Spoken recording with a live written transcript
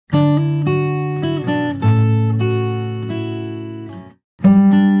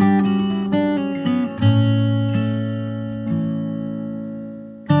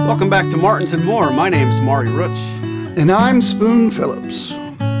Welcome back to Martins and More. My name's Maury Rutsch. And I'm Spoon Phillips.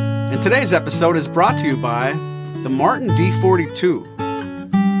 And today's episode is brought to you by the Martin D42.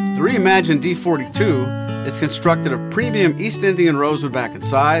 The reimagined D42 is constructed of premium East Indian rosewood back and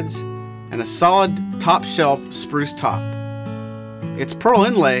sides and a solid top shelf spruce top. Its pearl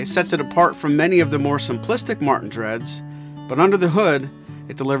inlay sets it apart from many of the more simplistic Martin treads, but under the hood,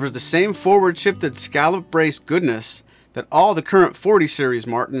 it delivers the same forward-shifted scallop brace goodness that all the current 40 series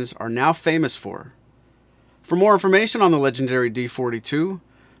Martins are now famous for. For more information on the legendary D42,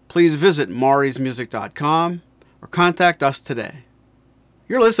 please visit maurysmusic.com or contact us today.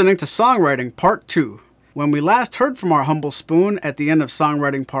 You're listening to Songwriting Part 2. When we last heard from our humble Spoon at the end of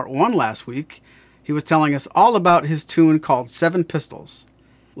Songwriting Part 1 last week, he was telling us all about his tune called Seven Pistols.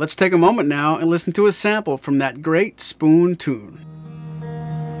 Let's take a moment now and listen to a sample from that great Spoon tune.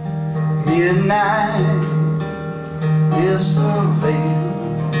 Midnight, it's a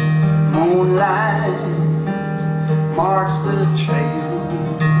veil, moonlight marks the trail.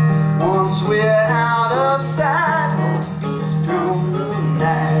 Once we're out of sight of beats from the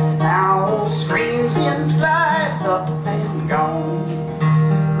night, owl screams in flight, up and gone,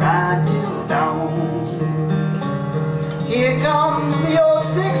 right till dawn. Here comes the old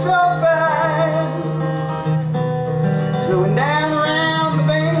 605, slowing down around the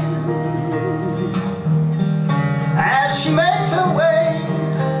bend. As she makes her way,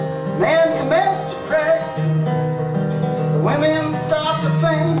 men commence to pray. The women start to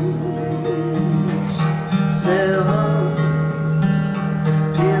faint. 7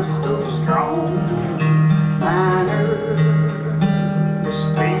 pistols drawn, miners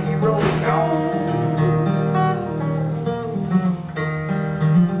free roll gone.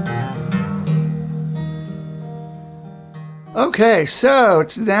 Okay, so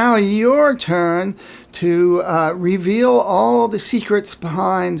it's now your turn to reveal all the secrets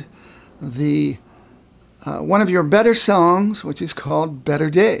behind the one of your better songs, which is called Better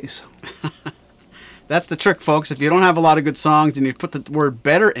Days. That's the trick, folks. If you don't have a lot of good songs and you put the word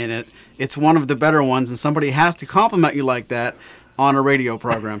better in it, it's one of the better ones, and somebody has to compliment you like that on a radio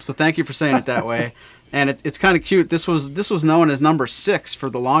program. So thank you for saying it that way. And it's kind of cute. This was known as number 6 for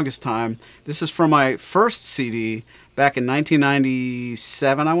the longest time. This is from my first CD back in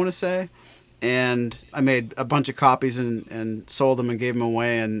 1997, I want to say. And I made a bunch of copies and sold them and gave them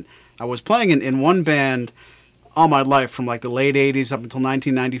away. And I was playing in one band all my life from like the late 80s up until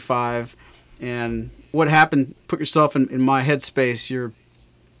 1995. And what happened, put yourself in my headspace, you've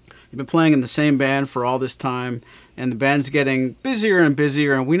been playing in the same band for all this time, and the band's getting busier and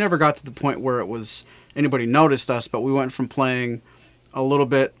busier, and we never got to the point where it was anybody noticed us, but we went from playing a little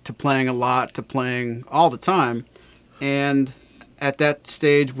bit to playing a lot to playing all the time. And at that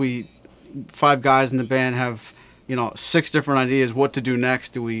stage, we 5 guys in the band have 6 different ideas what to do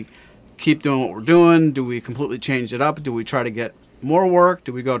next. Do we keep doing what we're doing? Do we completely change it up? Do we try to get more work?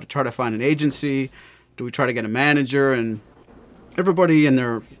 Do we go to try to find an agency? Do we try to get a manager? And everybody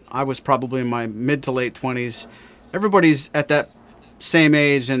I was probably in my mid to late 20s. Everybody's at that same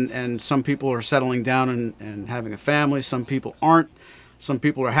age, and some people are settling down and having a family. Some people aren't. Some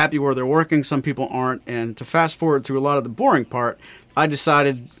people are happy where they're working. Some people aren't. And to fast forward through a lot of the boring part, I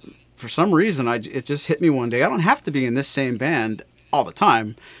decided for some reason, it just hit me one day. I don't have to be in this same band all the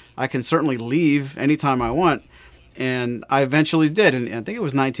time. I can certainly leave anytime I want. And I eventually did, and I think it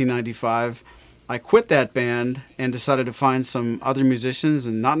was 1995. I quit that band and decided to find some other musicians,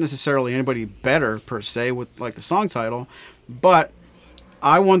 and not necessarily anybody better per se with like the song title, but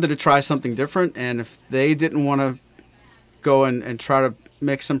I wanted to try something different. And if they didn't want to go and try to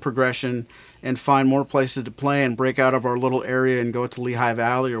make some progression and find more places to play and break out of our little area and go to Lehigh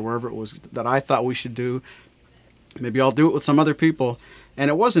Valley or wherever it was that I thought we should do, maybe I'll do it with some other people. And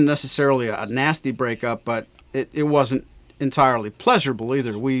it wasn't necessarily a nasty breakup, but it wasn't entirely pleasurable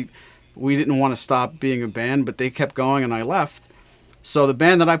either. We didn't want to stop being a band, but they kept going and I left. So the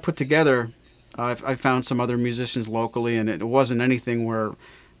band that I put together, I found some other musicians locally, and it wasn't anything where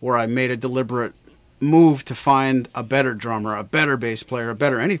I made a deliberate move to find a better drummer, a better bass player, a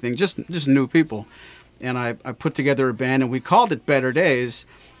better anything, just new people. And I put together a band, and we called it Better Days.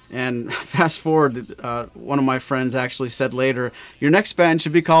 And fast forward, one of my friends actually said later, your next band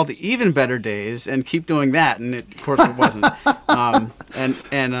should be called the Even Better Days, and keep doing that. And of course it wasn't.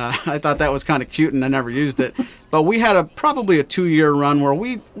 And I thought that was kind of cute, and I never used it. But we had probably a 2-year run where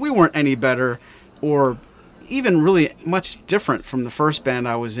we weren't any better or even really much different from the first band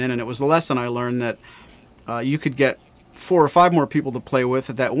I was in. And it was the lesson I learned that you could get 4 or 5 more people to play with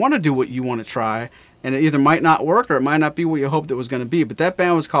that want to do what you want to try. And it either might not work or it might not be what you hoped it was going to be. But that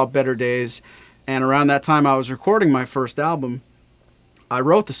band was called Better Days. And around that time I was recording my first album. I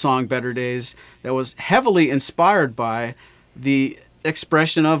wrote the song Better Days that was heavily inspired by the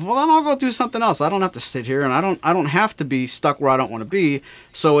expression of, well, then I'll go do something else. I don't have to sit here, and I don't have to be stuck where I don't want to be.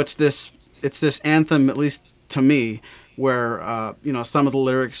 So it's this anthem, at least to me, where some of the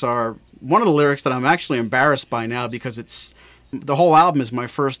lyrics are one of the lyrics that I'm actually embarrassed by now, because the whole album is my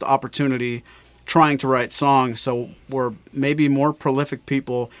first opportunity trying to write songs. So where maybe more prolific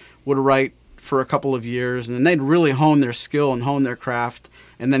people would write for a couple of years, and then they'd really hone their skill and hone their craft,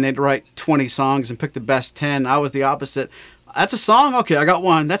 and then they'd write 20 songs and pick the best 10. I was the opposite. That's a song? Okay, I got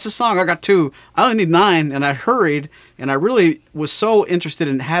one. That's a song. I got two. I only need 9, and I hurried, and I really was so interested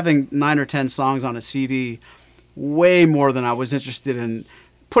in having 9 or 10 songs on a CD, way more than I was interested in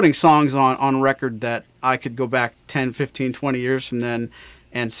putting songs on record that I could go back 10, 15, 20 years from then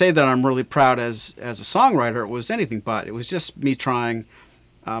and say that I'm really proud as a songwriter. It was anything but. It was just me trying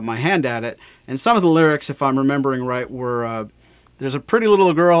my hand at it. And some of the lyrics, if I'm remembering right, were, there's a pretty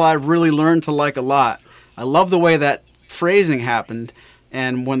little girl I've really learned to like a lot. I love the way that phrasing happened.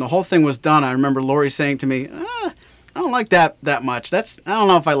 And when the whole thing was done, I remember Lori saying to me, I don't like that much. I don't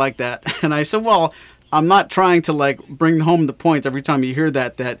know if I like that. And I said, well, I'm not trying to like bring home the point every time you hear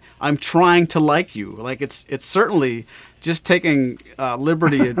that I'm trying to like you. Like it's certainly just taking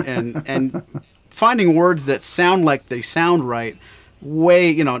liberty and finding words that sound like they sound right.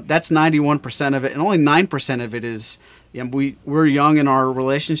 That's 91% of it, and only 9% of it is, we're young in our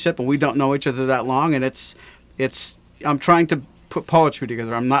relationship and we don't know each other that long, and it's I'm trying to put poetry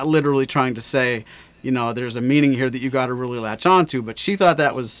together. I'm not literally trying to say, there's a meaning here that you got to really latch onto. But she thought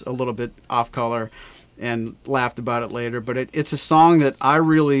that was a little bit off color and laughed about it later. But it's a song that I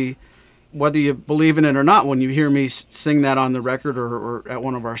really, whether you believe in it or not, when you hear me sing that on the record or at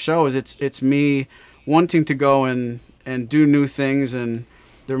one of our shows, it's me wanting to go and do new things. And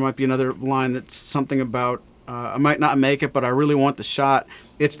there might be another line that's something about I might not make it, but I really want the shot.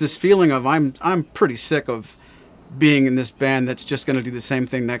 It's this feeling of I'm pretty sick of being in this band that's just going to do the same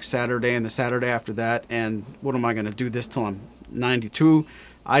thing next Saturday and the Saturday after that. And what am I going to do this till I'm 92?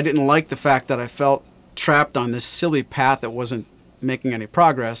 I didn't like the fact that I felt trapped on this silly path that wasn't making any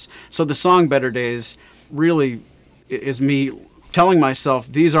progress. So the song Better Days really is me telling myself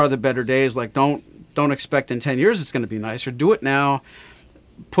these are the better days. Like don't expect in 10 years it's going to be nicer. Do it now.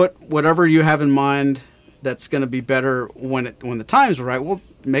 Put whatever you have in mind that's going to be better when the time's right. Well,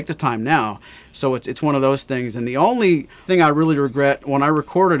 make the time now. So it's one of those things. And the only thing I really regret, when I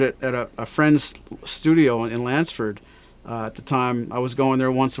recorded it at a friend's studio in Lansford, at the time I was going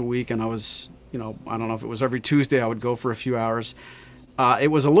there once a week, and I was, I don't know if it was every Tuesday I would go for a few hours. It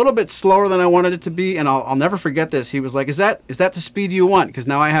was a little bit slower than I wanted it to be, and I'll never forget this. He was like, is that the speed you want? Because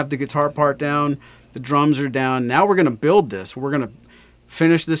now I have the guitar part down, the drums are down. Now we're going to build this. We're going to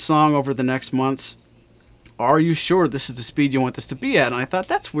finish this song over the next months. Are you sure this is the speed you want this to be at? And I thought,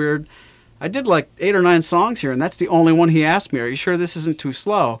 that's weird. I did like 8 or 9 songs here, and that's the only one he asked me. Are you sure this isn't too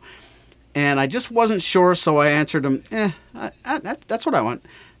slow? And I just wasn't sure, so I answered him, that's what I want.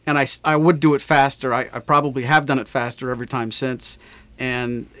 And I would do it faster. I probably have done it faster every time since.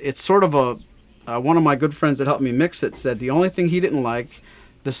 And it's sort of one of my good friends that helped me mix it said the only thing he didn't like,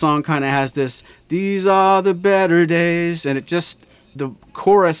 the song kind of has this, these are the better days, and the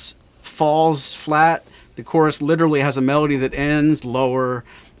chorus falls flat. The chorus literally has a melody that ends lower,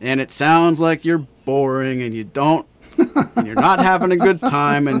 and it sounds like you're boring and and you're not having a good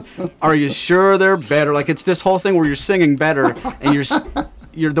time. And are you sure they're better? Like it's this whole thing where you're singing better, and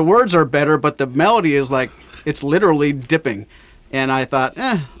the words are better, but the melody is like it's literally dipping. And I thought,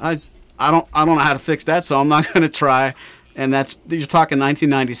 I don't know how to fix that, so I'm not going to try. And you're talking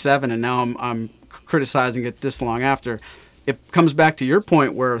 1997, and now I'm criticizing it this long after. It comes back to your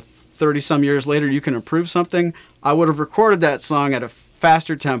point where 30-some years later you can improve something. I would have recorded that song at a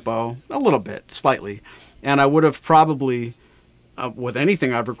faster tempo, a little bit, slightly. And I would have probably, with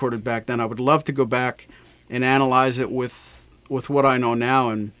anything I've recorded back then, I would love to go back and analyze it with what I know now.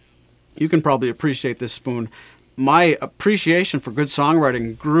 And you can probably appreciate this, Spoon. My appreciation for good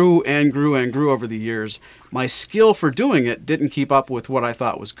songwriting grew and grew and grew over the years. My skill for doing it didn't keep up with what I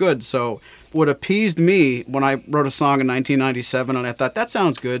thought was good. So what appeased me when I wrote a song in 1997 and I thought, that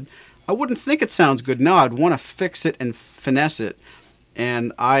sounds good, I wouldn't think it sounds good now. I'd want to fix it and finesse it.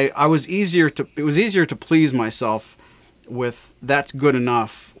 And it was easier to please myself with that's good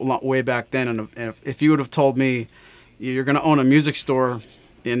enough way back then. And if you would have told me you're going to own a music store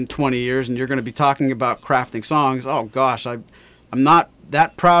in 20 years and you're going to be talking about crafting songs, oh gosh, I'm not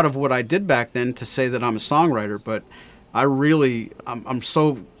that proud of what I did back then to say that I'm a songwriter, but I'm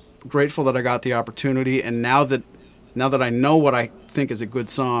so grateful that I got the opportunity. And now that I know what I think is a good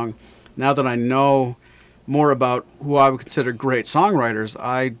song, now that I know more about who I would consider great songwriters,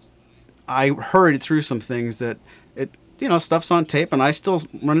 I hurried through some things that stuff's on tape, and I still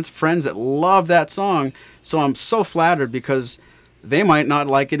run into friends that love that song. So I'm so flattered because they might not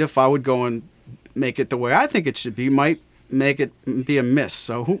like it if I would go and make it the way I think it should be. Might make it be a miss.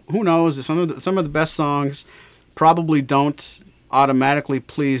 So who knows? Some of the best songs probably don't automatically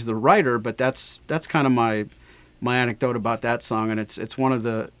please the writer, but that's kind of my anecdote about that song, and it's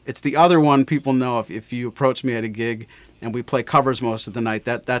the other one people know. If you approach me at a gig and we play covers most of the night,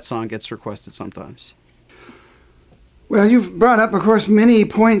 that song gets requested sometimes. Well, you've brought up, of course, many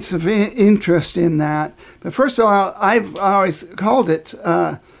points of interest in that. But first of all, I've always called it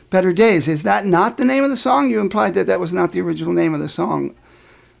Better Days. Is that not the name of the song? You implied that was not the original name of the song.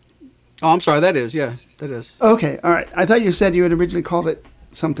 Oh, I'm sorry. That is. Yeah, that is. Okay, all right. I thought you said you had originally called it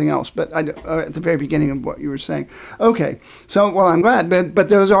something else, but at the very beginning of what you were saying. Okay, so, well, I'm glad. But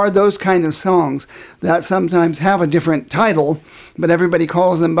those kind of songs that sometimes have a different title, but everybody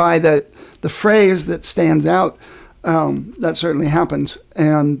calls them by the phrase that stands out. That certainly happens,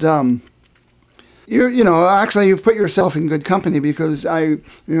 and actually you've put yourself in good company, because I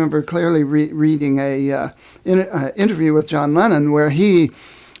remember clearly reading a interview with John Lennon where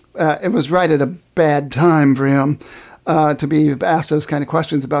it was right at a bad time for him to be asked those kind of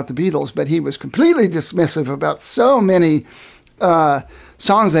questions about the Beatles, but he was completely dismissive about so many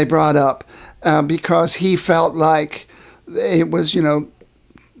songs they brought up because he felt like it was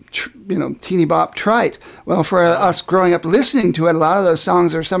teeny bop trite. Well, for us growing up listening to it, a lot of those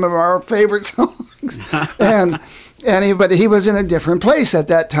songs are some of our favorite songs. But he was in a different place at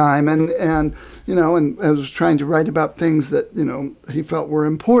that time, and was trying to write about things that he felt were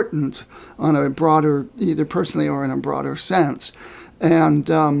important on a broader, either personally or in a broader sense, and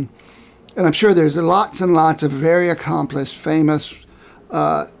I'm sure there's lots and lots of very accomplished, famous,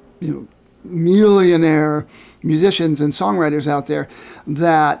 millionaire musicians and songwriters out there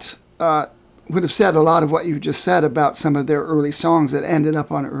that would have said a lot of what you just said about some of their early songs that ended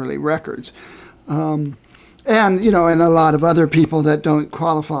up on early records. And a lot of other people that don't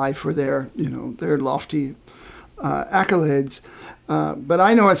qualify for their lofty accolades. But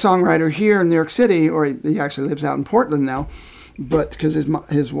I know a songwriter here in New York City, or he actually lives out in Portland now, but because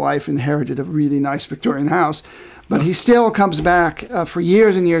his wife inherited a really nice Victorian house. But he still comes back for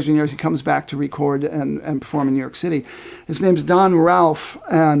years and years and years. He comes back to record and perform in New York City. His name's Don Ralph,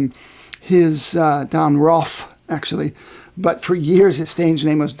 and his Don Rolfe, actually. But for years, his stage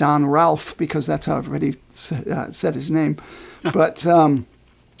name was Don Ralph, because that's how everybody said his name. But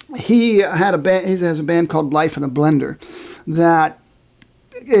he had a band. He has a band called Life in a Blender. That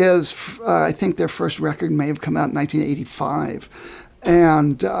is, I think their first record may have come out in 1985,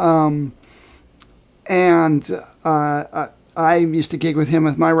 I used to gig with him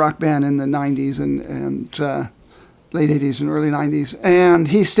with my rock band in the 90s and late 80s and early 90s. And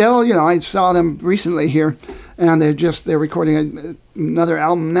he still, I saw them recently here, and they're recording another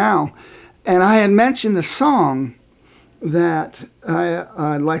album now. And I had mentioned a song that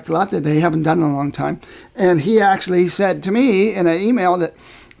I liked a lot that they haven't done in a long time. And he actually said to me in an email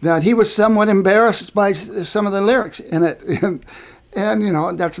that he was somewhat embarrassed by some of the lyrics in it.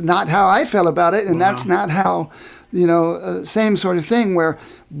 And that's not how I felt about it, and wow. That's not how, same sort of thing where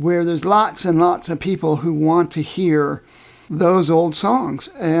there's lots and lots of people who want to hear those old songs,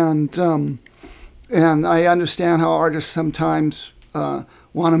 and I understand how artists sometimes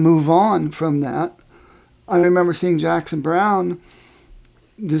want to move on from that. I remember seeing Jackson Browne.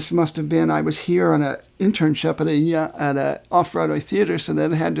 This must have been, I was here on an internship at a off-Broadway theater, so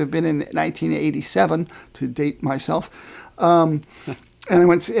that it had to have been in 1987 to date myself. And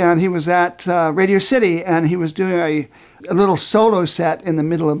he was at Radio City, and he was doing a little solo set in the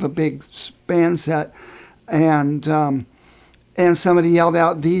middle of a big band set, and somebody yelled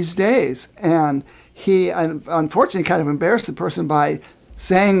out "These Days," and he unfortunately kind of embarrassed the person by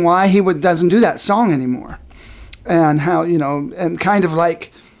saying why he doesn't do that song anymore, and how and kind of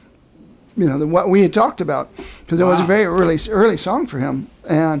like what we had talked about, because it was a very early song for him,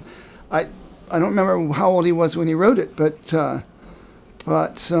 and I don't remember how old he was when he wrote it, but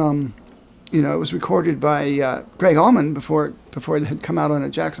it was recorded by Greg Allman before it had come out on a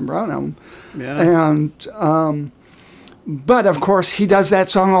Jackson Browne album. Yeah. And but of course he does that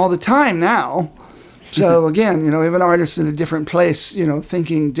song all the time now. So again, we have an artist in a different place,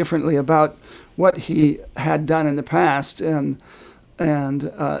 thinking differently about what he had done in the past, and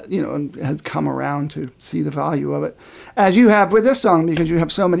had come around to see the value of it, as you have with this song, because you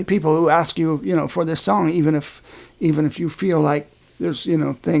have so many people who ask you, for this song, even if you feel like there's,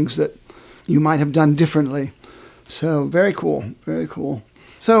 things that you might have done differently. So very cool, very cool.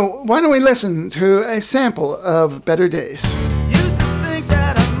 So why don't we listen to a sample of Better Days? Used to think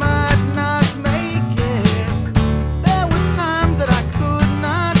that I might not make it. There were times that I could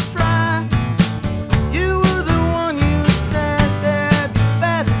not try. You were the one you said there'd be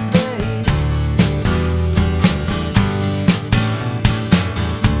better days.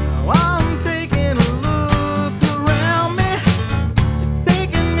 Now I'm taking a look around me. It's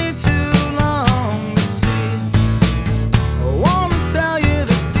taken me too long to see. I want to tell you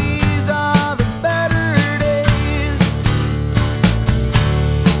that these are the better days.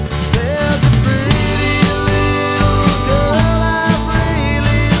 There's a pretty little girl I've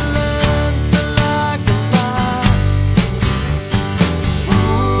really learned to like a lot.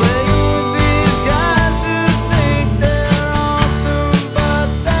 Playing with these guys who think they're awesome, but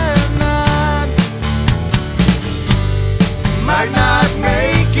they're not. Might not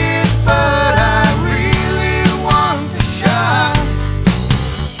make it, but I really want the shot.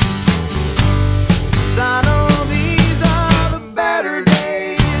 'Cause I know these are the better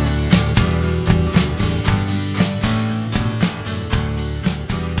days.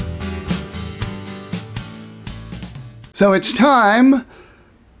 So it's time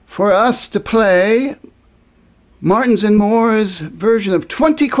for us to play Martins and Moore's version of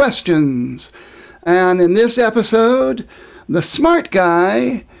 20 questions. And in this episode, the smart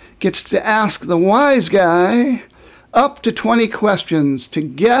guy gets to ask the wise guy up to 20 questions to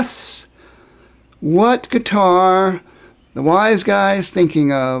guess what guitar the wise guy is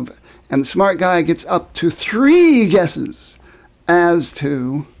thinking of. And the smart guy gets up to 3 guesses as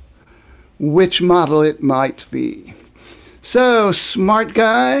to which model it might be. So, smart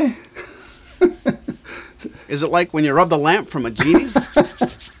guy, Is it like when you rub the lamp from a genie?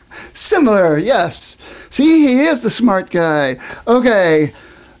 similar, yes. See, he is the smart guy. Okay,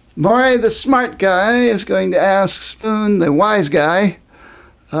 Maury, the smart guy, is going to ask Spoon, the wise guy,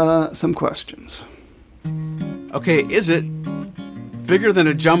 some questions. Okay, is it bigger than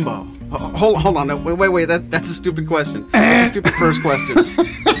a jumbo? Hold on. No, wait. That's a stupid question. That's a stupid first question.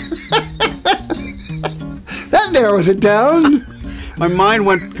 That narrows it down. My mind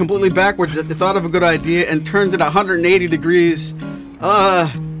went completely backwards at the thought of a good idea and turned it 180 degrees. All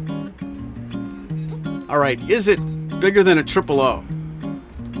right, is it bigger than a triple O?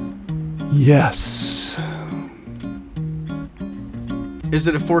 Yes. Is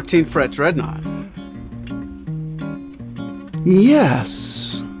it a 14 fret dreadnought?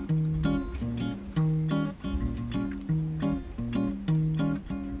 Yes.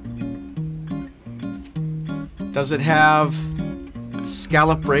 Does it have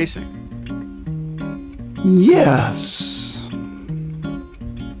scallop bracing? Yes.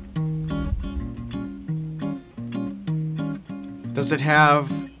 Does it have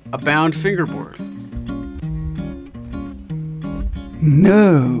a bound fingerboard?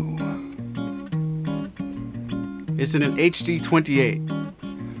 No. Is it an HD28?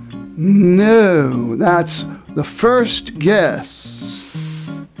 No. That's the first guess.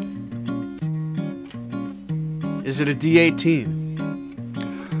 Is it a D18?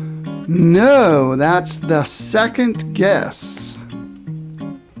 No, that's the second guess.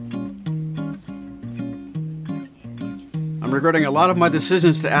 I'm regretting a lot of my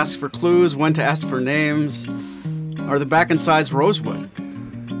decisions to ask for clues, when to ask for names. Are the back and sides rosewood?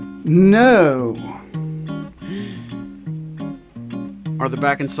 No. Are the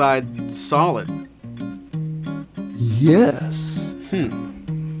back and sides solid? Yes.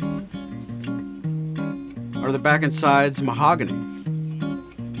 Are the back and sides mahogany?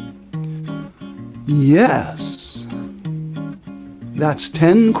 Yes. That's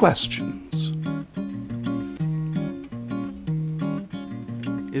 10 questions.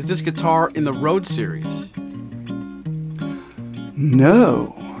 Is this guitar in the Road series?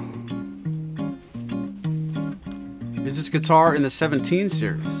 No. Is this guitar in the 17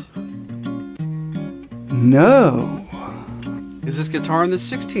 series? No. Is this guitar in the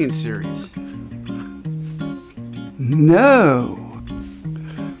 16 series? No.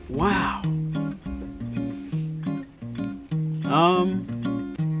 Wow.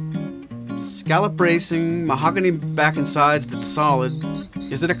 Scallop bracing, mahogany back and sides that's solid.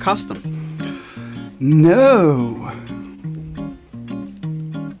 Is it a custom? No.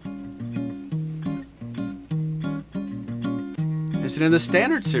 Is it in the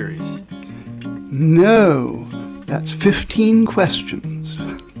standard series? No. That's 15 questions.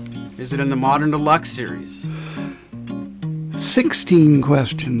 Is it in the modern deluxe series? 16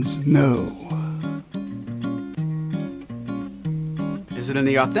 questions. No. Is it in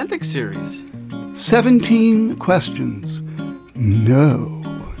the authentic series? 17 questions. No.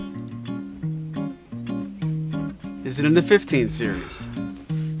 Is it in the 15 series?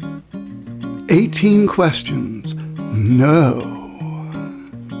 18 questions. No.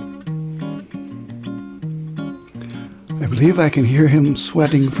 I believe I can hear him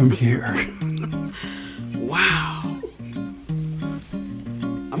sweating from here. Wow.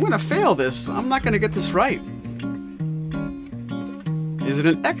 I'm going to fail this. I'm not going to get this right. Is it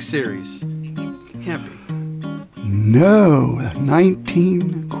an X series? It can't be. No.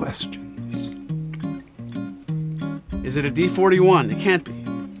 19 questions. Is it a D41? It can't be.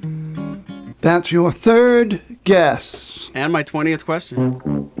 That's your third guess. And my 20th question.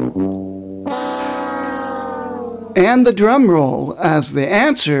 And the drum roll, as the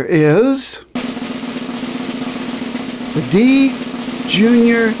answer is the D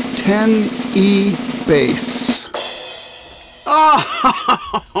Junior 10E bass.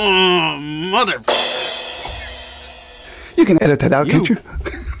 Oh, mother. You can edit that out, You- can't you?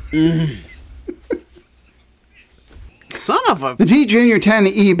 Son of a... The D Junior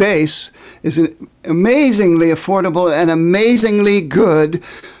 10E bass is an amazingly affordable and amazingly good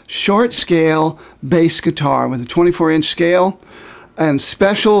short scale bass guitar with a 24-inch scale and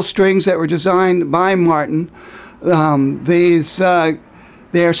special strings that were designed by Martin. They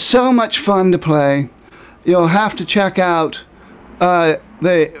are so much fun to play. You'll have to check out the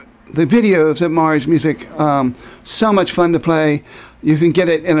videos at Mars Music. So much fun to play. You can get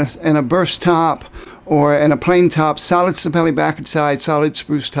it in a burst top or in a plain top, solid Sapelli back and side, solid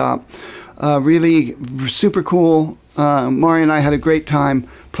spruce top. Really super cool. Mari and I had a great time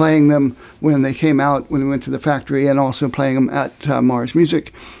playing them when they came out, when we went to the factory, and also playing them at Mars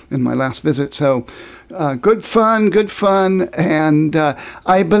Music in my last visit. So good fun. And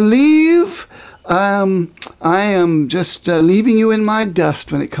I believe I am just leaving you in my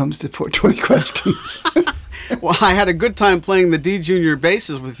dust when it comes to 420 questions. Well, I had a good time playing the D Junior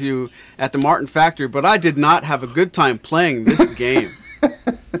basses with you at the Martin factory, but I did not have a good time playing this game.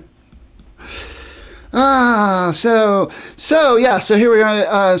 So here we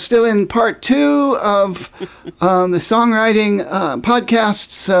are, still in part 2 of the songwriting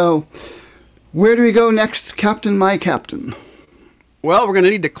podcast. So where do we go next, Captain, my captain? Well, we're going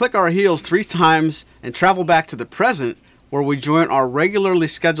to need to click our heels 3 times and travel back to the present, where we join our regularly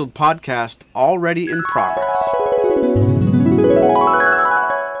scheduled podcast already in progress.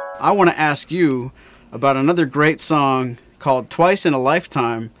 I want to ask you about another great song called Twice in a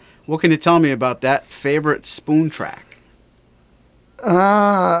Lifetime. What can you tell me about that favorite spoon track?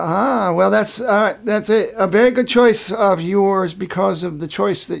 Well, that's a very good choice of yours because of the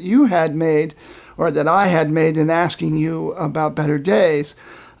choice that you had made, or that I had made in asking you about Better Days.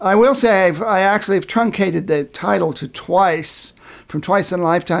 I will say I actually have truncated the title to Twice, from Twice in a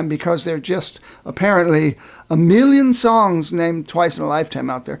Lifetime, because there are just apparently a million songs named Twice in a Lifetime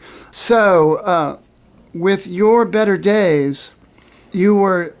out there. So with your Better Days, you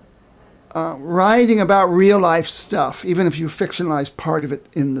were writing about real life stuff, even if you fictionalized part of it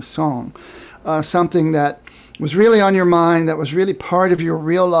in the song. Something that was really on your mind, that was really part of your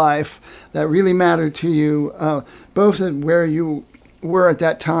real life, that really mattered to you, both at where you were at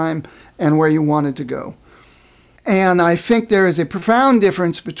that time and where you wanted to go. And I think there is a profound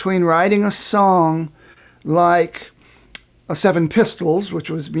difference between writing a song like Seven Pistols, which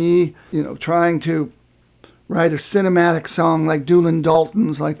was me, trying to write a cinematic song like Doolin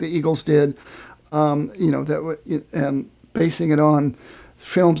Dalton's, like the Eagles did, and basing it on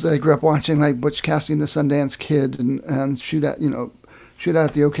films that I grew up watching, like Butch Cassidy and the Sundance Kid, and Shoot Out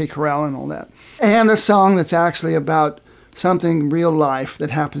at the OK Corral and all that. And a song that's actually about something real life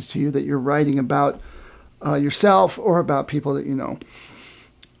that happens to you, that you're writing about yourself or about people that you know.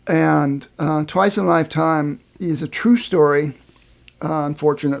 And Twice in a Lifetime is a true story,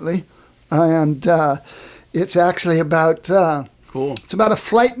 unfortunately, and it's actually about Cool. It's about a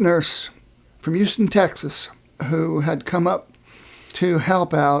flight nurse from Houston, Texas, who had come up to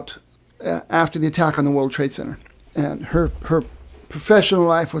help out after the attack on the World Trade Center, and her professional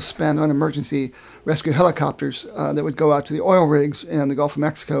life was spent on emergency rescue helicopters that would go out to the oil rigs in the Gulf of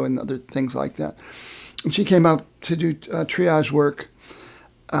Mexico and other things like that. And she came up to do triage work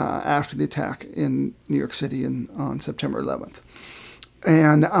after the attack in New York City on September 11th.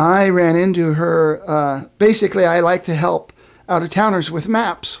 And I ran into her. Basically, I like to help out-of-towners with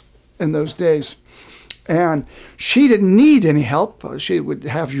maps in those days. And she didn't need any help. She would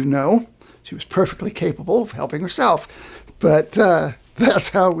have you know. She was perfectly capable of helping herself. But that's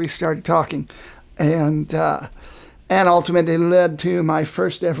how we started talking. And ultimately led to my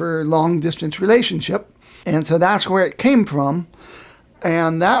first ever long-distance relationship. And so that's where it came from.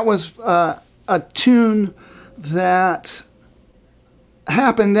 And that was a tune that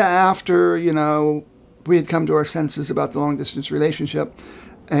happened after, we had come to our senses about the long-distance relationship.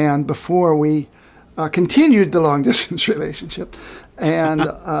 and before we continued the long distance relationship. And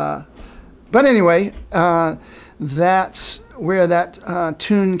but anyway, that's where that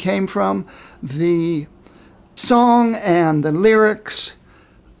tune came from. The song and the lyrics.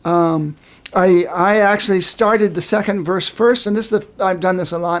 I actually started the second verse first, and I've done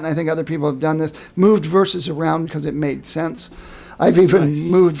this a lot, and I think other people have done this. Moved verses around because it made sense. I've even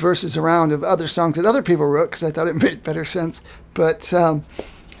moved verses around of other songs that other people wrote because I thought it made better sense. But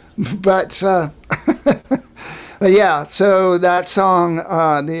yeah, so that song,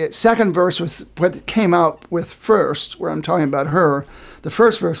 the second verse was what it came out with first, where I'm talking about her. The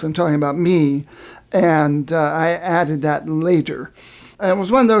first verse, I'm talking about me, and I added that later. And it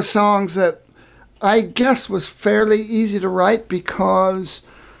was one of those songs that I guess was fairly easy to write because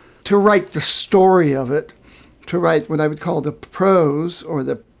to write the story of it, to write what I would call the prose or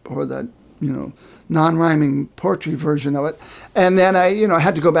the non-rhyming poetry version of it, and then I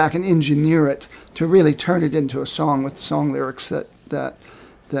had to go back and engineer it to really turn it into a song with song lyrics that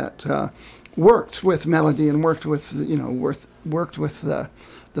worked with melody and worked with the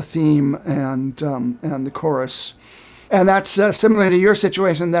theme and the chorus. And that's similar to your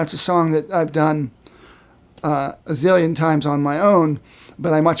situation. That's a song that I've done a zillion times on my own,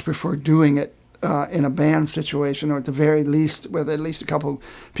 but I much prefer doing it in a band situation, or at the very least with at least a couple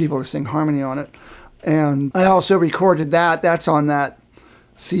people to sing harmony on it. And I also recorded that. That's on that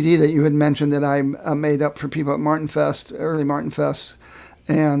CD that you had mentioned that I made up for people at Martin Fest, early Martin Fest.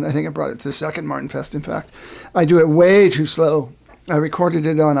 And I think I brought it to the second Martin Fest, in fact. I do it way too slow. I recorded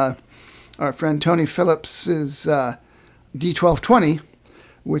it on our friend Tony Phillips's D1220,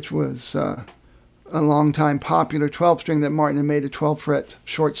 which was a long-time popular 12-string that Martin had made a 12-fret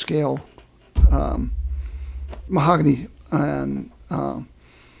short-scale mahogany and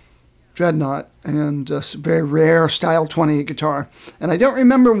dreadnought, and a very rare Style 20 guitar. And I don't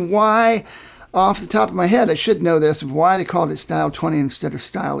remember why, off the top of my head, I should know this, of why they called it Style 20 instead of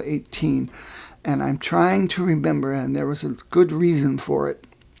Style 18. And I'm trying to remember, and there was a good reason for it,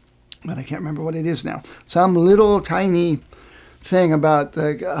 but I can't remember what it is now. Some little tiny thing about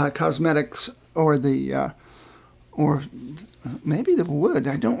the cosmetics or maybe the wood.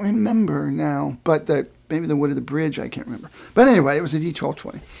 I don't remember now, but maybe the wood of the bridge. I can't remember. But anyway, it was a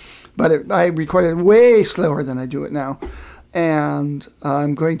D1220. But I recorded it way slower than I do it now, and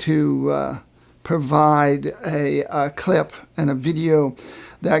I'm going to provide a clip and a video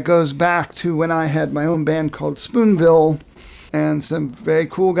that goes back to when I had my own band called Spoonville, and some very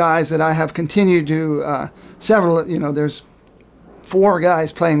cool guys that I have continued to, several, there's 4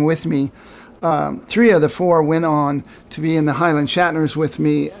 guys playing with me. 3 of the 4 went on to be in the Highland Shatners with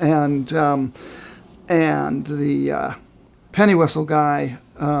me, and the penny whistle guy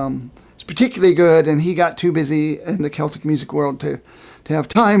is particularly good, and he got too busy in the Celtic music world to have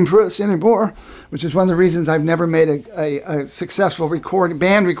time for us anymore, which is one of the reasons I've never made a successful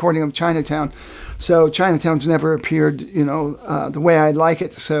band recording of Chinatown. So Chinatown's never appeared, the way I'd like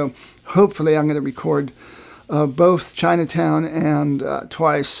it. So hopefully I'm going to record both Chinatown and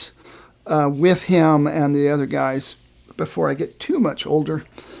Twice with him and the other guys before I get too much older,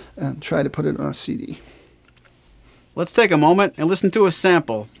 and try to put it on a CD. Let's take a moment and listen to a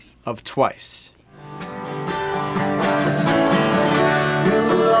sample of Twice.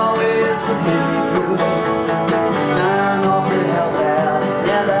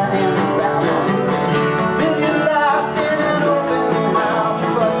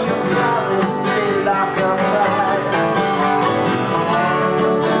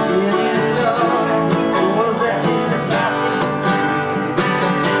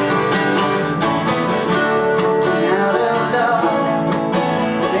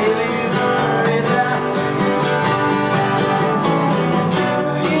 Baby,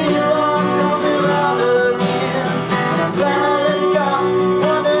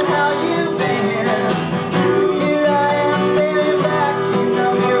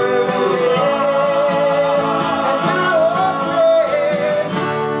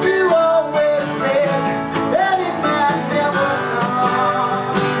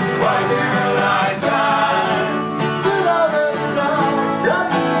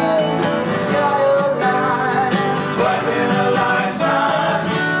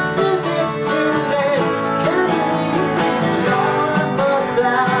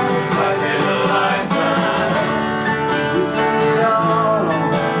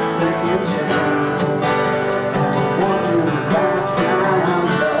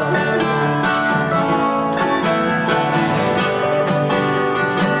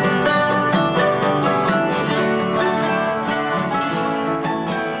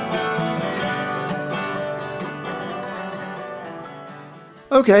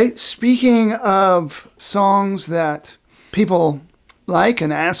 Okay, speaking of songs that people like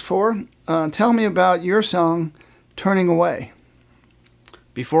and ask for, tell me about your song, Turning Away.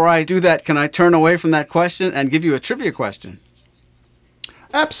 Before I do that, can I turn away from that question and give you a trivia question?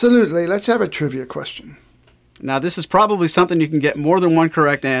 Absolutely. Let's have a trivia question. Now, this is probably something you can get more than one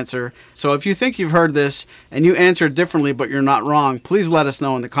correct answer. So if you think you've heard this and you answered differently but you're not wrong, please let us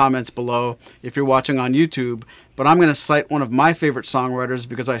know in the comments below if you're watching on YouTube. But I'm going to cite one of my favorite songwriters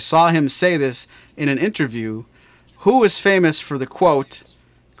because I saw him say this in an interview. Who is famous for the quote,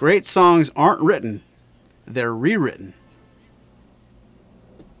 "Great songs aren't written, they're rewritten"?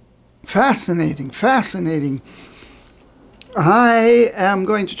 Fascinating, fascinating. I am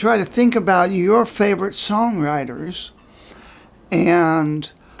going to try to think about your favorite songwriters and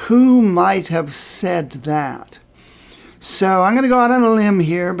who might have said that. So I'm going to go out on a limb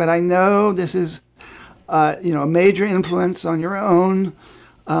here, but I know this is a major influence on your own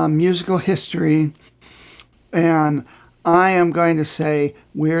musical history, and I am going to say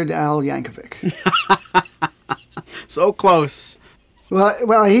Weird Al Yankovic. So close.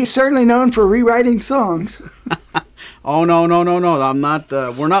 Well, he's certainly known for rewriting songs. Oh, no. I'm not.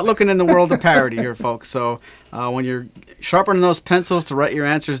 We're not looking in the world of parody here, folks. So when you're sharpening those pencils to write your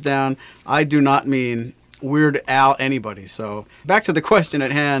answers down, I do not mean Weird Al anybody. So back to the question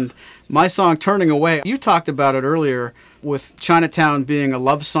at hand. My song Turning Away, you talked about it earlier with Chinatown being a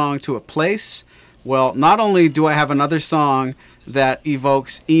love song to a place. Well, not only do I have another song that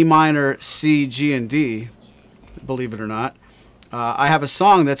evokes E minor, C, G, and D, believe it or not, I have a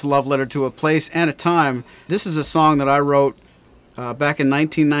song that's a love letter to a place and a time. This is a song that I wrote back in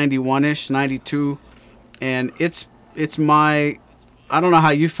 1991-ish, 92, and it's my, I don't know how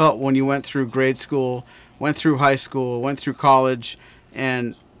you felt when you went through grade school, went through high school, went through college,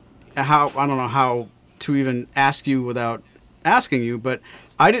 and how, I don't know how to even ask you without asking you, but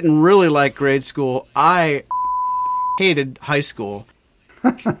I didn't really like grade school. I hated high school.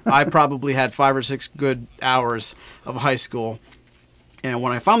 I probably had 5 or 6 good hours of high school. And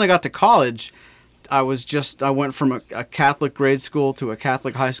when I finally got to college, I went from a Catholic grade school to a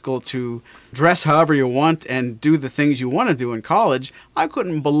Catholic high school to dress however you want and do the things you want to do in college. I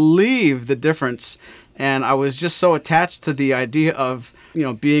couldn't believe the difference. And I was just so attached to the idea of,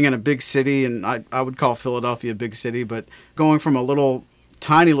 being in a big city, and I would call Philadelphia a big city, but going from a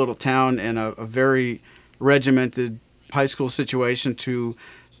tiny little town and a very regimented high school situation to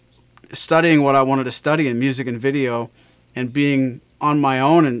studying what I wanted to study in music and video and being on my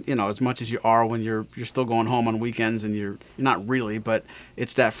own, and as much as you are when you're still going home on weekends, and you're not really, but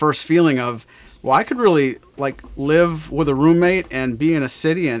it's that first feeling of, well, I could really live with a roommate and be in a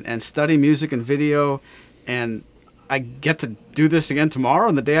city and study music and video, and I get to do this again tomorrow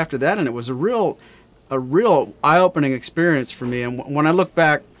and the day after that, and it was a real eye-opening experience for me. And when I look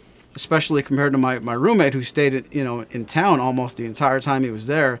back, especially compared to my roommate who stayed in town almost the entire time he was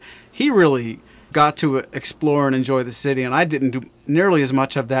there, he really got to explore and enjoy the city, and I didn't do nearly as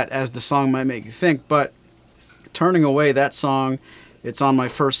much of that as the song might make you think. But Turning Away, that song, it's on my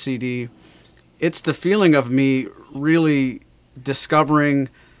first CD. It's the feeling of me really discovering,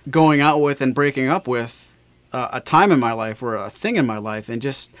 going out with, and breaking up with a time in my life or a thing in my life, and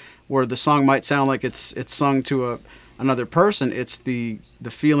just where the song might sound like it's sung to another person, it's the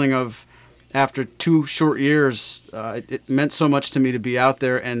feeling of, after 2 short years, it meant so much to me to be out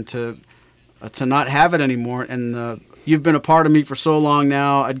there and to not have it anymore. And you've been a part of me for so long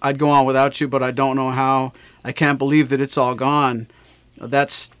now. I'd go on without you, but I don't know how. I can't believe that it's all gone.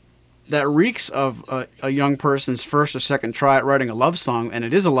 That reeks of a young person's first or second try at writing a love song, and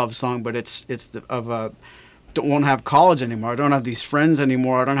it is a love song, but don't want to have college anymore. I don't have these friends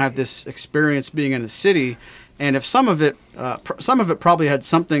anymore. I don't have this experience being in a city. And if some of it probably had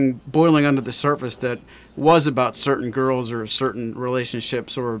something boiling under the surface that was about certain girls or certain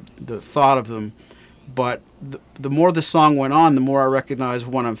relationships or the thought of them. But the more the song went on, the more I recognized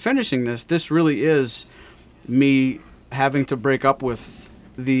when I'm finishing this really is me having to break up with,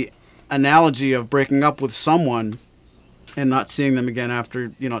 the analogy of breaking up with someone and not seeing them again after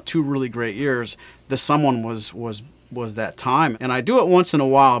 2 really great years. The someone was that time. And I do it once in a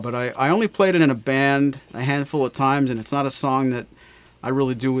while, but I only played it in a band a handful of times, and it's not a song that I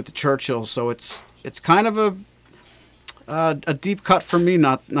really do with the Churchills. So it's kind of a deep cut for me.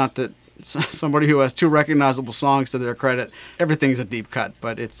 Not that somebody who has 2 recognizable songs to their credit, everything's a deep cut,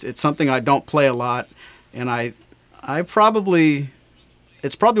 but it's something I don't play a lot, and it's probably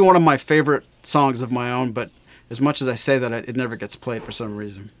one of my favorite songs of my own. But as much as I say that, it never gets played for some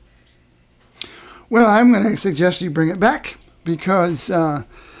reason. Well, I'm going to suggest you bring it back because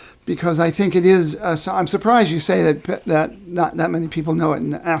because I think it is. I'm surprised you say that not that many people know it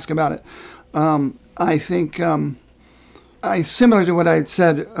and ask about it. I think similar to what I had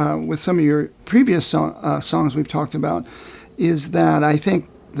said with some of your previous songs we've talked about, is that I think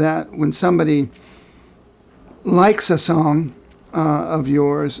that when somebody likes a song of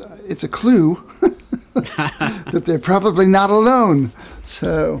yours, it's a clue that they're probably not alone.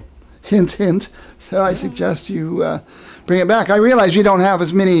 So, hint, hint. So I suggest you bring it back. I realize you don't have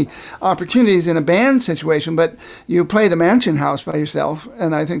as many opportunities in a band situation, but you play the Mansion House by yourself,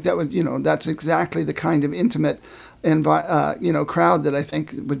 and I think that would, that's exactly the kind of intimate crowd that I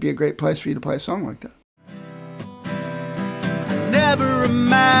think would be a great place for you to play a song like that. Never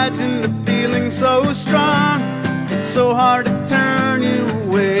imagined a feeling so strong. It's so hard to turn you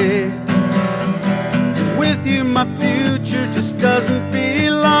away. With you, my future just doesn't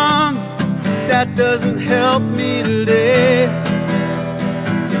belong. That doesn't help me today.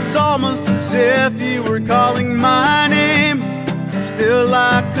 It's almost as if you were calling my name. Still,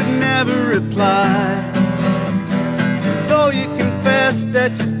 I could never reply. Though you confess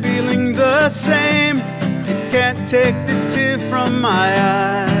that you're feeling the same, you can't take the tear from my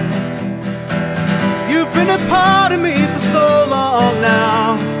eye. You've been a part of me for so long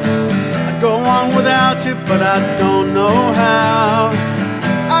now. I'd go on without you, but I don't know how.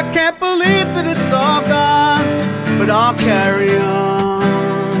 I can't believe that it's all gone, but I'll carry on.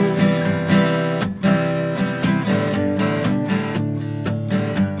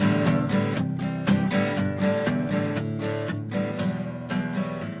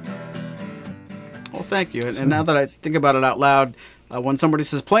 Well, thank you. And now that I think about it out loud, when somebody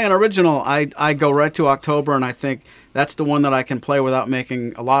says play an original, I go right to October, and I think that's the one that I can play without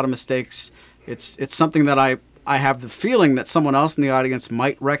making a lot of mistakes. It's something that I have the feeling that someone else in the audience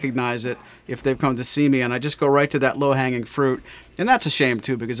might recognize it if they've come to see me, and I just go right to that low-hanging fruit. And that's a shame,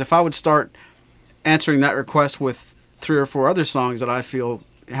 too, because if I would start answering that request with 3 or 4 other songs that I feel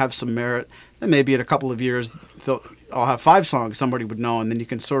have some merit, then maybe in a couple of years I'll have 5 songs somebody would know, and then you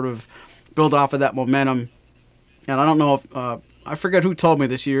can sort of build off of that momentum. And I don't know if I forget who told me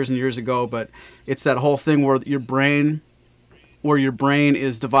this years and years ago, but it's that whole thing where your brain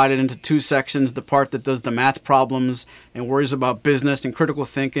is divided into 2 sections, the part that does the math problems and worries about business and critical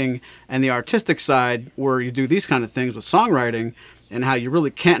thinking, and the artistic side where you do these kind of things with songwriting, and how you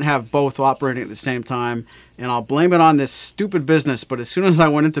really can't have both operating at the same time. And I'll blame it on this stupid business, but as soon as I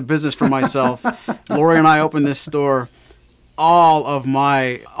went into business for myself, Lori and I opened this store, all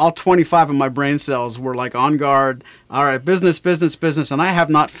 25 of my brain cells were like on guard. All right, business, and I have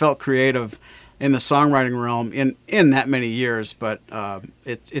not felt creative in the songwriting realm in that many years. But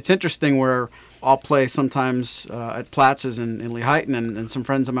it's interesting where I'll play sometimes at Platz's in Lehighton, and some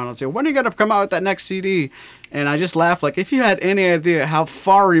friends of mine will say, when are you going to come out with that next CD? And I just laugh, like, if you had any idea how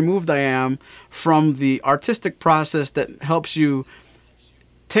far removed I am from the artistic process that helps you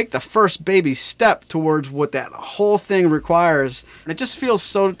take the first baby step towards what that whole thing requires. It just feels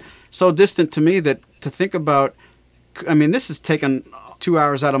so distant to me that to think about, I mean, this has taken 2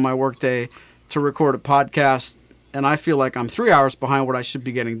 hours out of my workday to record a podcast, and I feel like I'm 3 hours behind what I should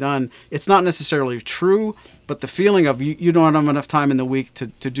be getting done. It's not necessarily true, but the feeling of you don't have enough time in the week to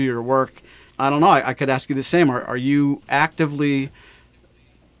do your work. I don't know. I could ask you the same. Are you actively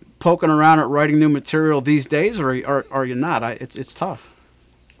poking around at writing new material these days, or are you not? It's tough.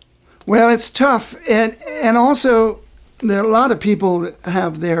 Well, it's tough, and also there are a lot of people that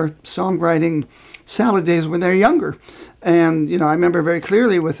have their songwriting salad days when they're younger. And, I remember very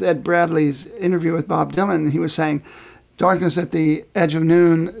clearly with Ed Bradley's interview with Bob Dylan, he was saying, Darkness at the Edge of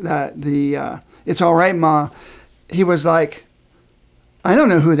Noon, that It's All Right, Ma, he was like, I don't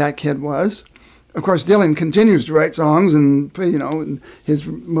know who that kid was. Of course, Dylan continues to write songs, and, and his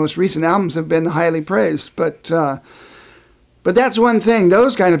most recent albums have been highly praised. But that's one thing.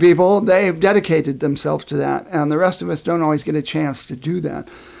 Those kind of people, they've dedicated themselves to that, and the rest of us don't always get a chance to do that.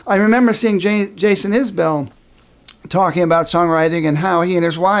 I remember seeing Jason Isbell talking about songwriting and how he and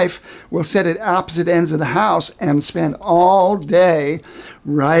his wife will sit at opposite ends of the house and spend all day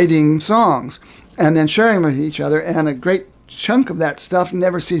writing songs and then sharing with each other, and a great chunk of that stuff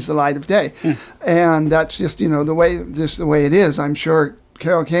never sees the light of day. And that's just, the way it is. I'm sure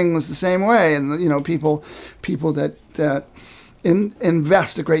Carole King was the same way, and people that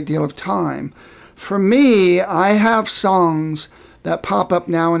invest a great deal of time. For me, I have songs that pop up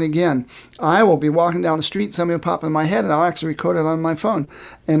now and again. I will be walking down the street, something will pop in my head, and I'll actually record it on my phone.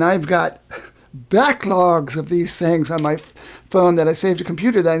 And I've got backlogs of these things on my phone that I saved to a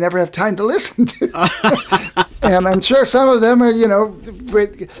computer that I never have time to listen to. And I'm sure some of them are,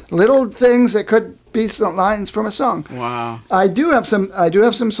 little things that could be some lines from a song. Wow. I do have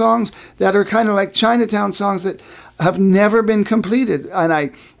some songs that are kind of like Chinatown songs that have never been completed, and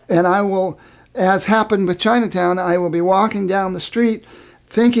I will, as happened with Chinatown, I will be walking down the street,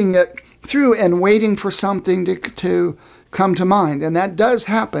 thinking it through and waiting for something to come to mind, and that does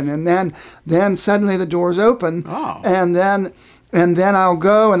happen, and then suddenly the doors open, and then I'll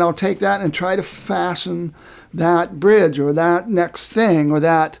go and I'll take that and try to fasten that bridge or that next thing or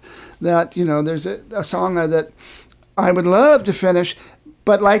that there's a song that I would love to finish,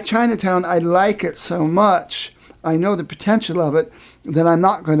 but like Chinatown, I like it so much, I know the potential of it, that I'm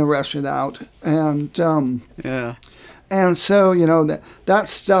not going to rush it out, and And so, that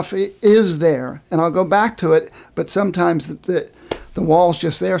stuff is there, and I'll go back to it, but sometimes the wall's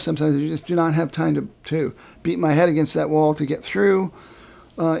just there. Sometimes I just do not have time to beat my head against that wall to get through.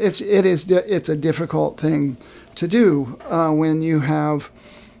 It's a difficult thing to do when you have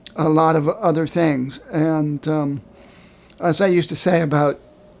a lot of other things. And as I used to say about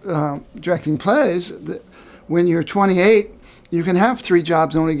directing plays, that when you're 28, you can have 3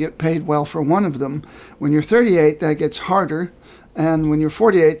 jobs and only get paid well for one of them. When you're 38, that gets harder. And when you're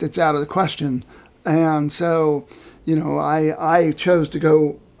 48, that's out of the question. And so, I chose to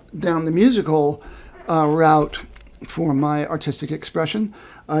go down the musical route for my artistic expression.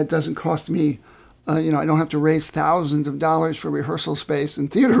 It doesn't cost me, I don't have to raise thousands of dollars for rehearsal space and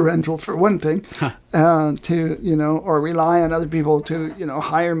theater rental, for one thing, or rely on other people to,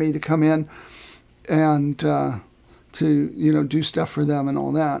 hire me to come in and to do stuff for them and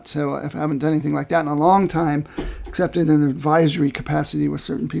all that. So I haven't done anything like that in a long time, except in an advisory capacity with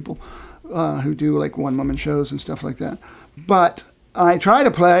certain people who do like one-woman shows and stuff like that. But I try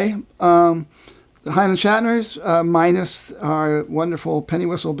to play. The Highland Shatners, minus our wonderful penny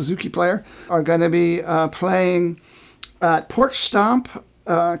whistle bouzouki player, are going to be playing at Porch Stomp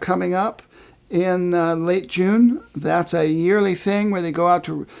coming up in late June. That's a yearly thing where they go out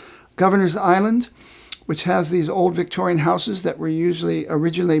to Governor's Island, which has these old Victorian houses that were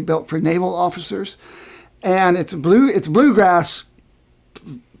originally built for naval officers. And it's bluegrass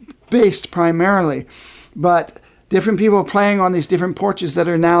based primarily, but different people playing on these different porches that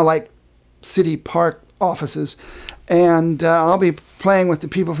are now like city park offices. And I'll be playing with the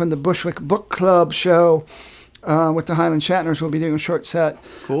people from the Bushwick Book Club show with the Highland Shatners. We'll be doing a short set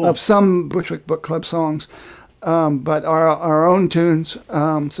of some Bushwick Book Club songs. But our own tunes.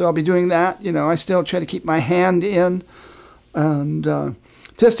 So I'll be doing that. I still try to keep my hand in. And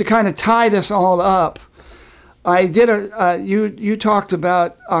just to kind of tie this all up, I did you talked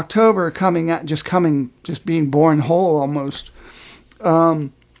about October just being born whole almost.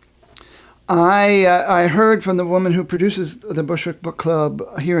 I heard from the woman who produces the Bushwick Book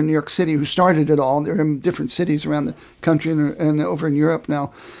Club here in New York City, who started it all. They're in different cities around the country and over in Europe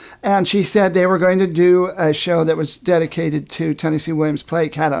now. And she said they were going to do a show that was dedicated to Tennessee Williams' play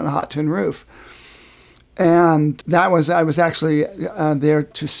Cat on a Hot Tin Roof. And I was actually there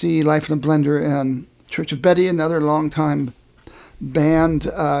to see Life in a Blender and Church of Betty, another longtime band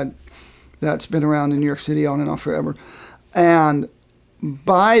that's been around in New York City on and off forever. And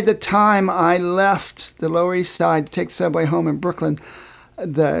by the time I left the Lower East Side to take the subway home in Brooklyn,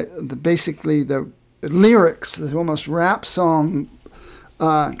 basically the lyrics, the almost rap song,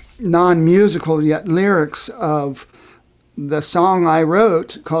 non-musical yet lyrics of the song I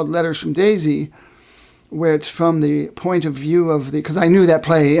wrote called Letters from Daisy, where it's from the point of view of because I knew that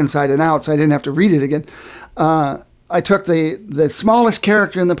play inside and out, so I didn't have to read it again. I took the smallest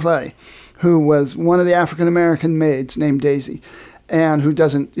character in the play, who was one of the African-American maids named Daisy, and who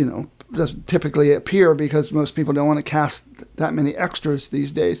doesn't typically appear because most people don't want to cast that many extras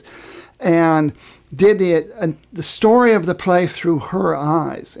these days, and did the story of the play through her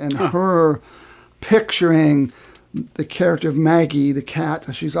eyes and her picturing the character of Maggie, the cat,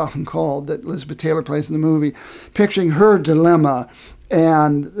 as she's often called, that Elizabeth Taylor plays in the movie, picturing her dilemma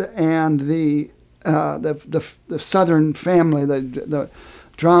and the Southern family, the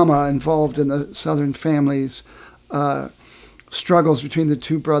drama involved in the Southern family's struggles between the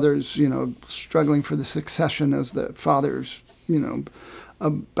two brothers, struggling for the succession as the father's,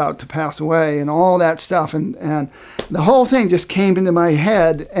 about to pass away and all that stuff. And the whole thing just came into my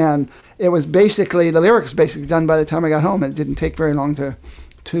head, and it was the lyrics basically done by the time I got home. It didn't take very long to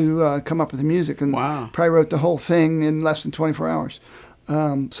come up with the music, and probably wrote the whole thing in less than 24 hours.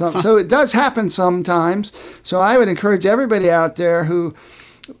 So it does happen sometimes. So I would encourage everybody out there who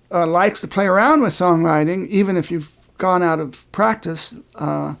likes to play around with songwriting, even if you've gone out of practice,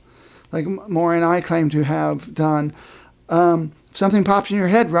 like Maury and I claim to have done. If something pops in your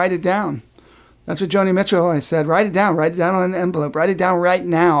head, write it down. That's what Joni Mitchell always said. Write it down on an envelope. Write it down right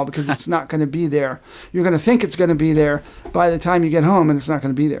now because it's not going to be there. You're going to think it's going to be there by the time you get home, and it's not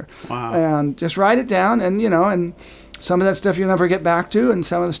going to be there. Wow. And just write it down, and and some of that stuff you'll never get back to, and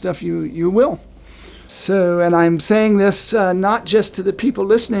some of the stuff you will. So, and I'm saying this not just to the people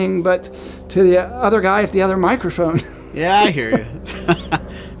listening, but to the other guy at the other microphone. Yeah, I hear you.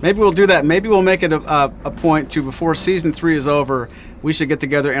 Maybe we'll do that. Maybe we'll make it a point to, before season 3 is over, we should get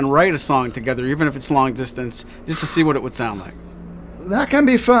together and write a song together, even if it's long distance, just to see what it would sound like. That can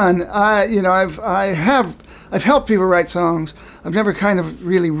be fun. I've helped people write songs. I've never kind of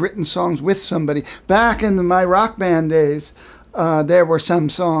really written songs with somebody. Back in my rock band days, there were some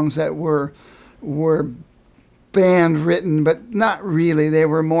songs that were band written, but not really. They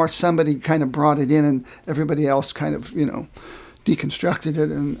were more somebody kind of brought it in, and everybody else kind of deconstructed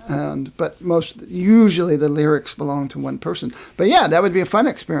it, but usually the lyrics belong to one person. But yeah, that would be a fun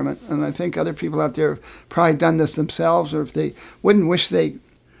experiment, and I think other people out there have probably done this themselves, or if they wouldn't wish they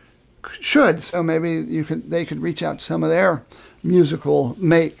should, so maybe they could reach out to some of their musical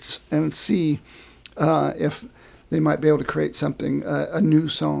mates and see if they might be able to create something, a new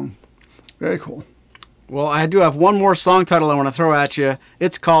song. Very cool. Well, I do have one more song title I want to throw at you.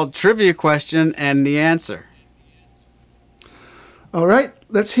 It's called Trivia Question and the Answer. All right,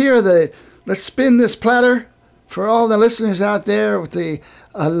 let's spin this platter for all the listeners out there with the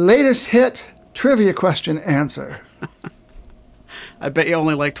latest hit trivia question answer. I bet you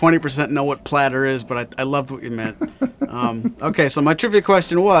only like 20% know what platter is, but I loved what you meant. Okay, so my trivia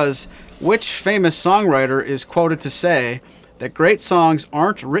question was, which famous songwriter is quoted to say that great songs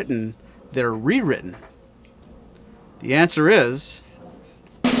aren't written, they're rewritten? The answer is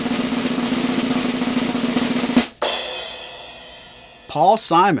Paul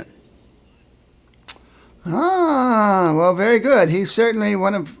Simon. Ah, well, very good. He's certainly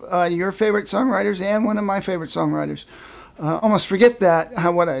one of your favorite songwriters and one of my favorite songwriters. Almost forget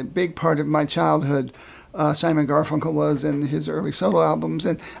what a big part of my childhood Simon Garfunkel was, and his early solo albums,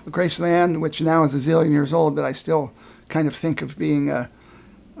 and Graceland, which now is a zillion years old, but I still kind of think of being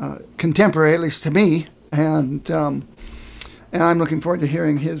contemporary, at least to me, and I'm looking forward to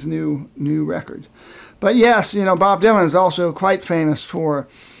hearing his new record. But yes, Bob Dylan is also quite famous for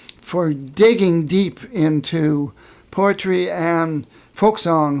digging deep into poetry and folk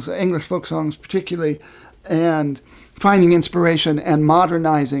songs, English folk songs particularly, and finding inspiration and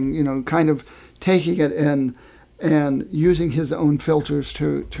modernizing, kind of taking it and using his own filters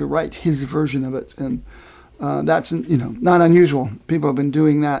to write his version of it. And that's, not unusual. People have been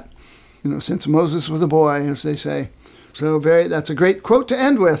doing that, since Moses was a boy, as they say. So that's a great quote to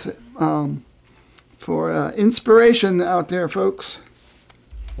end with. For inspiration out there, folks.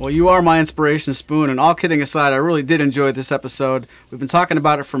 Well, you are my inspiration, Spoon, and all kidding aside, I really did enjoy this episode. We've been talking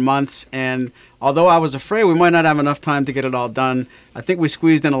about it for months, and although I was afraid we might not have enough time to get it all done, I think we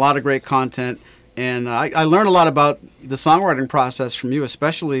squeezed in a lot of great content, and I learned a lot about the songwriting process from you,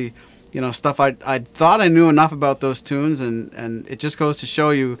 especially, stuff I thought I knew enough about those tunes, and it just goes to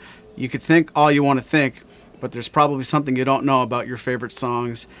show you could think all you want to think, but there's probably something you don't know about your favorite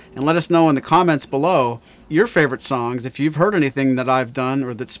songs. And let us know in the comments below your favorite songs. If you've heard anything that I've done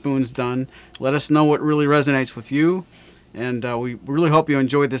or that Spoon's done, let us know what really resonates with you. And we really hope you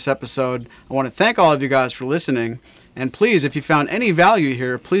enjoyed this episode. I want to thank all of you guys for listening. And please, if you found any value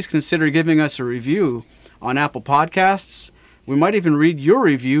here, please consider giving us a review on Apple Podcasts. We might even read your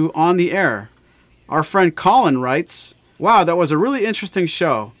review on the air. Our friend Colin writes, "Wow, that was a really interesting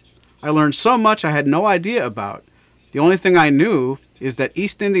show. I learned so much I had no idea about. The only thing I knew is that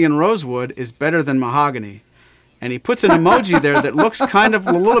East Indian rosewood is better than mahogany." And he puts an emoji there that looks kind of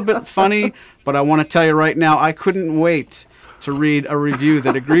a little bit funny, but I want to tell you right now, I couldn't wait to read a review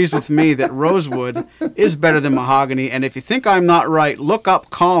that agrees with me that rosewood is better than mahogany. And if you think I'm not right, look up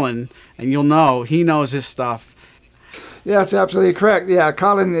Colin, and you'll know he knows his stuff. Yeah, that's absolutely correct. Yeah,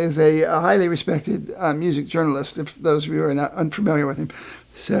 Colin is a highly respected music journalist, if those of you are not unfamiliar with him.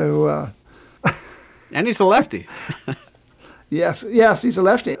 So, and he's a lefty. Yes, he's a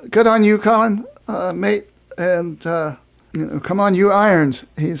lefty. Good on you, Colin, mate. And come on, you Irons.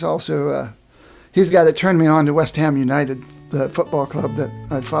 He's also he's the guy that turned me on to West Ham United, the football club that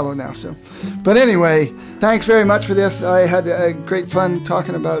I follow now. So, but anyway, thanks very much for this. I had a great fun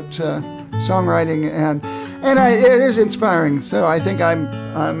talking about songwriting, and it is inspiring. So I think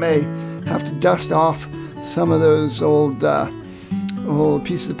I may have to dust off some of those old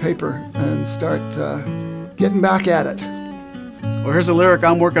pieces of paper and start getting back at it. Well, here's a lyric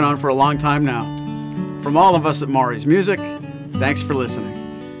I'm working on for a long time now. From all of us at Maury's Music, thanks for listening.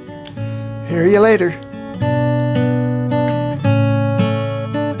 Hear you later.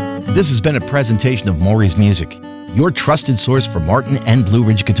 This has been a presentation of Maury's Music, your trusted source for Martin and Blue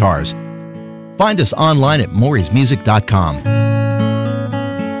Ridge guitars. Find us online at maurysmusic.com.